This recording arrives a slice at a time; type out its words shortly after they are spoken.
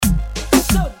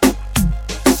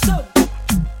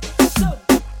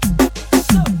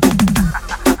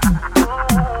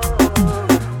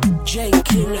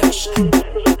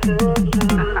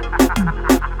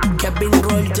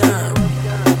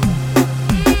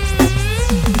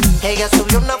Ella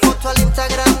subió una foto al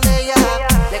Instagram de ella.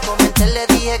 Le comenté, le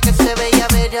dije que se veía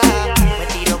bella. Me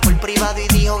tiró por privado y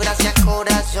dijo gracias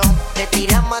corazón. Le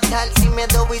tiré a matar sin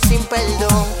miedo y sin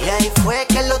perdón. Y ahí fue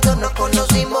que los dos nos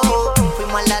conocimos.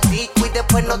 Fuimos a la disco y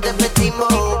después nos despedimos.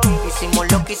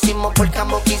 Hicimos lo que hicimos porque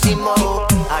ambos quisimos.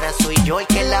 Ahora soy yo el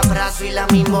que la abrazo y la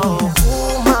mimo.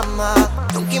 Mamá,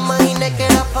 nunca imaginé que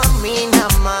era pa' mí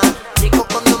nada más. Rico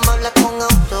cuando me habla con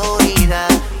autoridad.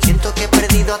 Siento que he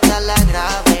perdido hasta la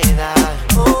gravedad.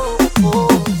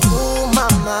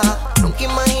 Mamá, nunca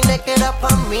imaginé que era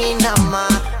pa' mí nada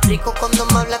más. Rico cuando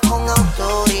me habla con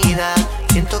autoridad.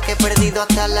 Siento que he perdido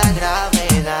hasta la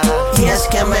gravedad. Y es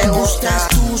que me gustas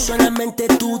tú, solamente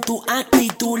tú, tu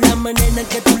actitud, la manera en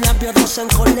que tus labios rozan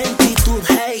con lentitud.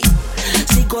 Hey,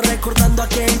 sigo recordando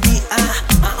aquel día,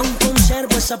 aún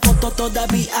conservo esa foto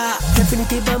todavía.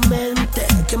 Definitivamente,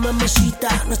 que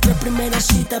mamacita, nuestra primera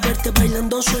cita, verte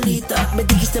bailando solita. Me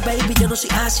dijiste baby, yo no soy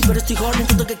así, pero estoy horny,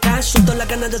 tanto que caso. Todas las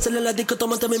ganas de hacerle la disco,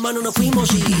 tomaste mi mano, nos fuimos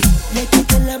y le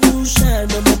quité la blusa,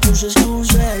 no me puse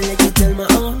excusa. Le quité el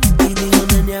mahón y digo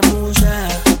nene abusa.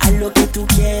 Haz lo que tú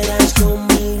quieras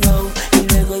conmigo y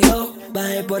luego yo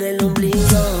bajé por el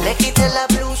ombligo. Le quité la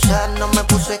blusa, no me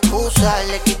puso excusa.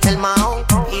 Le quité el mahón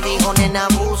y dijo nena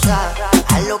abusa.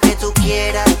 Haz lo que tú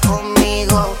quieras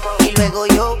conmigo y luego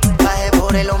yo bajé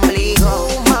por el ombligo.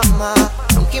 Mamá,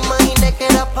 nunca imaginé que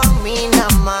era pa' mí nada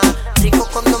más. Rico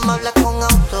cuando me habla con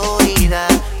autoridad.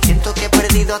 Siento que he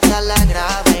perdido hasta la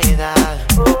gravedad.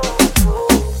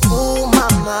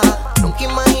 Mamá, nunca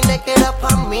imaginé que era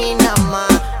pa' mí nada más.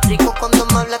 Rico cuando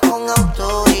me habla con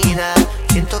autoridad.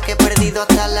 Siento que he perdido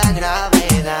hasta la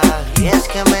gravedad. Y es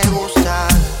que me gusta,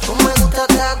 tú me gustas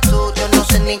tanto. Yo no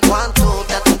sé ni cuánto,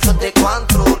 date un shot de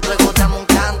cuánto. Luego dame un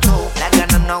canto, las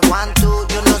ganas no aguanto.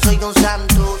 Yo no soy un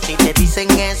santo, si te dicen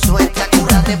eso, esta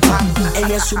cura de panto.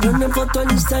 Ella subió una foto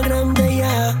al Instagram de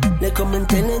ella. Le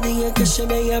comenté, le dije que se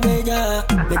veía bella.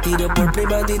 Me tiró por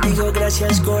privado y dijo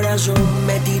gracias corazón.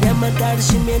 Me tiré a matar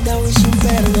sin miedo y sin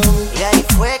perdón. Y ahí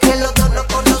fue que los dos nos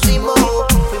conocimos.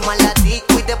 Fuimos a la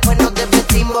disco y después nos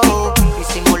despedimos.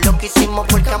 Hicimos lo que hicimos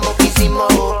porque ambos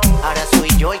quisimos. Ahora soy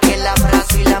yo el que la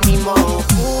abrazo y la mimo.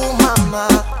 Mamá,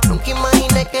 nunca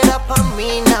imaginé que era pa'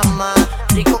 mí nada más.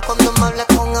 Rico cuando me habla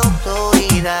con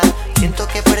autoridad. Siento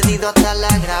que he perdido hasta la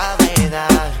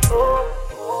gravedad.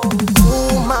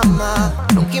 Mamá,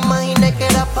 nunca imaginé que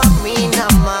era pa' mí nada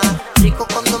más. Rico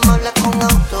cuando me habla con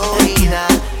autoridad.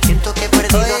 Siento que he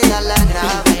perdido hasta la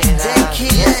gravedad.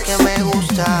 Y es que me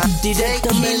gusta.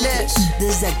 Directamente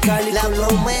desde Cali, la Colombia,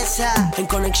 promesa, en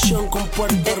conexión con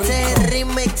Puerto este Rico. es el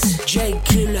remix.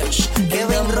 Quiles,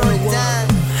 Kevin Roldan,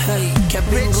 hey,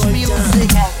 Kevin Rich Roldan,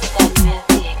 Music,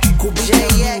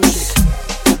 JX,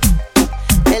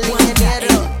 el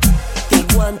ingeniero,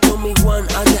 y one to me one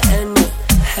at the end.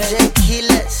 Hey,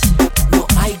 Quiles. no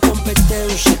hay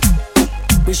competencia.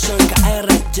 Mi soy KR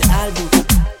de álbum,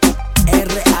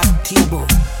 R activo.